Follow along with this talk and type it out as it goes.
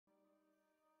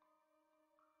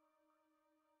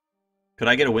Could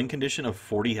I get a win condition of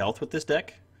 40 health with this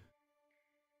deck?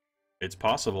 It's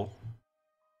possible.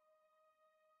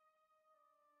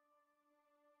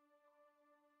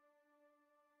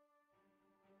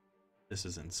 This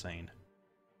is insane.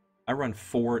 I run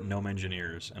 4 Gnome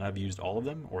Engineers, and I've used all of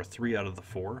them, or 3 out of the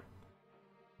 4.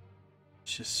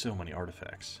 It's just so many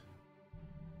artifacts.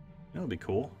 You know what would be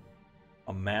cool?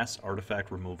 A mass artifact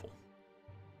removal.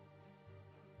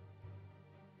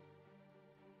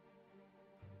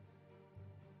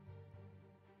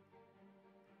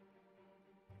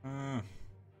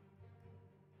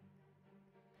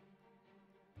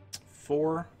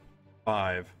 Four,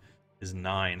 5 is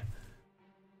 9.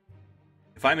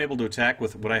 If I'm able to attack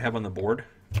with what I have on the board...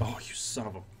 Oh, you son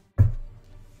of a...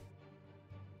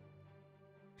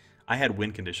 I had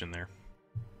win condition there.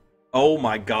 Oh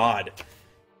my god.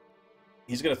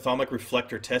 He's gonna Thaumic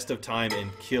Reflector Test of Time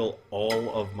and kill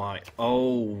all of my...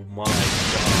 Oh my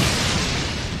god.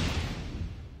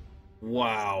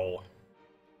 Wow.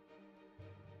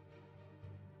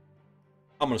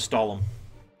 I'm gonna stall him.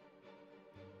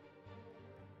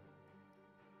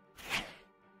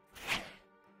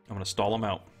 I'm gonna stall him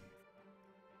out.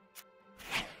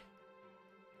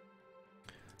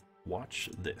 Watch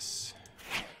this.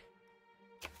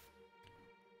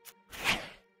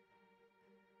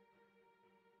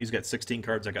 He's got 16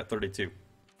 cards, I got 32.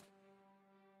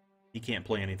 He can't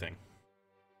play anything.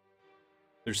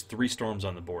 There's 3 storms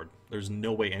on the board. There's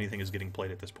no way anything is getting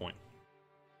played at this point.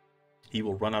 He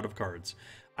will run out of cards.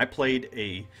 I played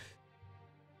a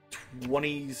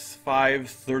 25,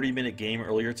 30-minute game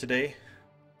earlier today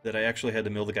that I actually had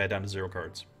to mill the guy down to 0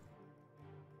 cards.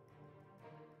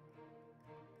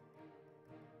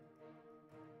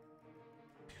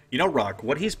 You know, Rock,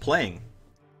 what he's playing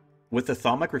with the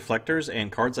Thaumic Reflectors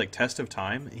and cards like Test of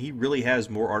Time, he really has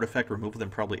more artifact removal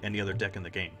than probably any other deck in the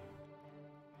game.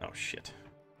 Oh, shit.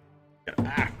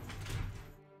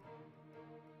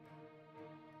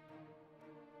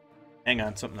 Hang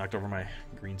on, something knocked over my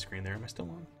green screen there. Am I still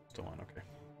on? Still on, okay.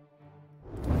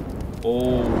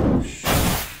 Oh, shit.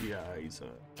 Yeah, he's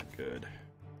good.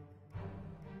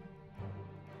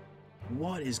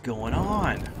 What is going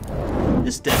on?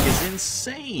 This deck is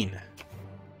insane.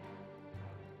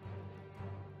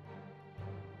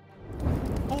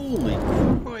 Holy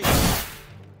Christ.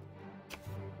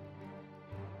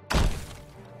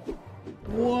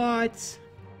 What?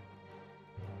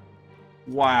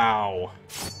 Wow.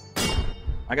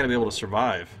 I gotta be able to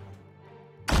survive.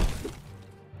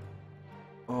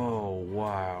 Oh,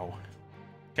 wow.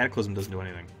 Cataclysm doesn't do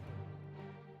anything.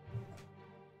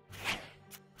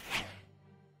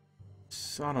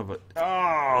 Son of a...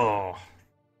 Oh!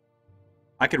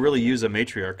 I could really use a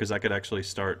Matriarch, because I could actually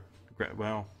start...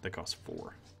 Well, they cost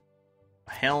 4.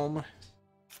 A Helm.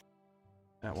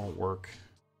 That won't work.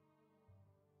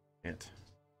 That's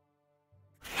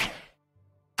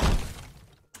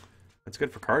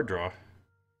good for card draw.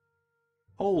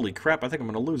 Holy crap, I think I'm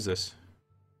going to lose this.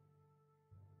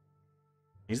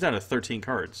 He's down to 13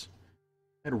 cards.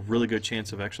 I had a really good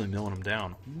chance of actually milling him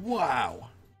down. Wow!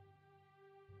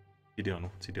 What's he doing?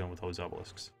 What's he doing with all these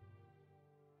obelisks?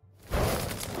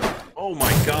 Oh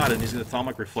my god, and he's going to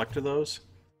Thaumic Reflector those?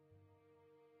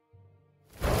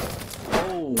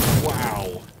 Oh,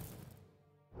 wow.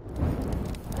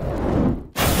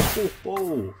 Oh,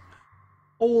 whoa.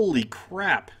 Holy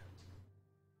crap.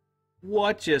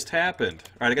 What just happened?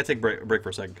 Alright, I gotta take a break for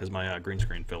a second because my green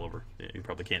screen fell over. You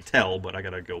probably can't tell, but I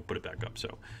gotta go put it back up,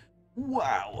 so...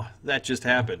 Wow, that just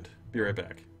happened. Be right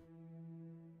back.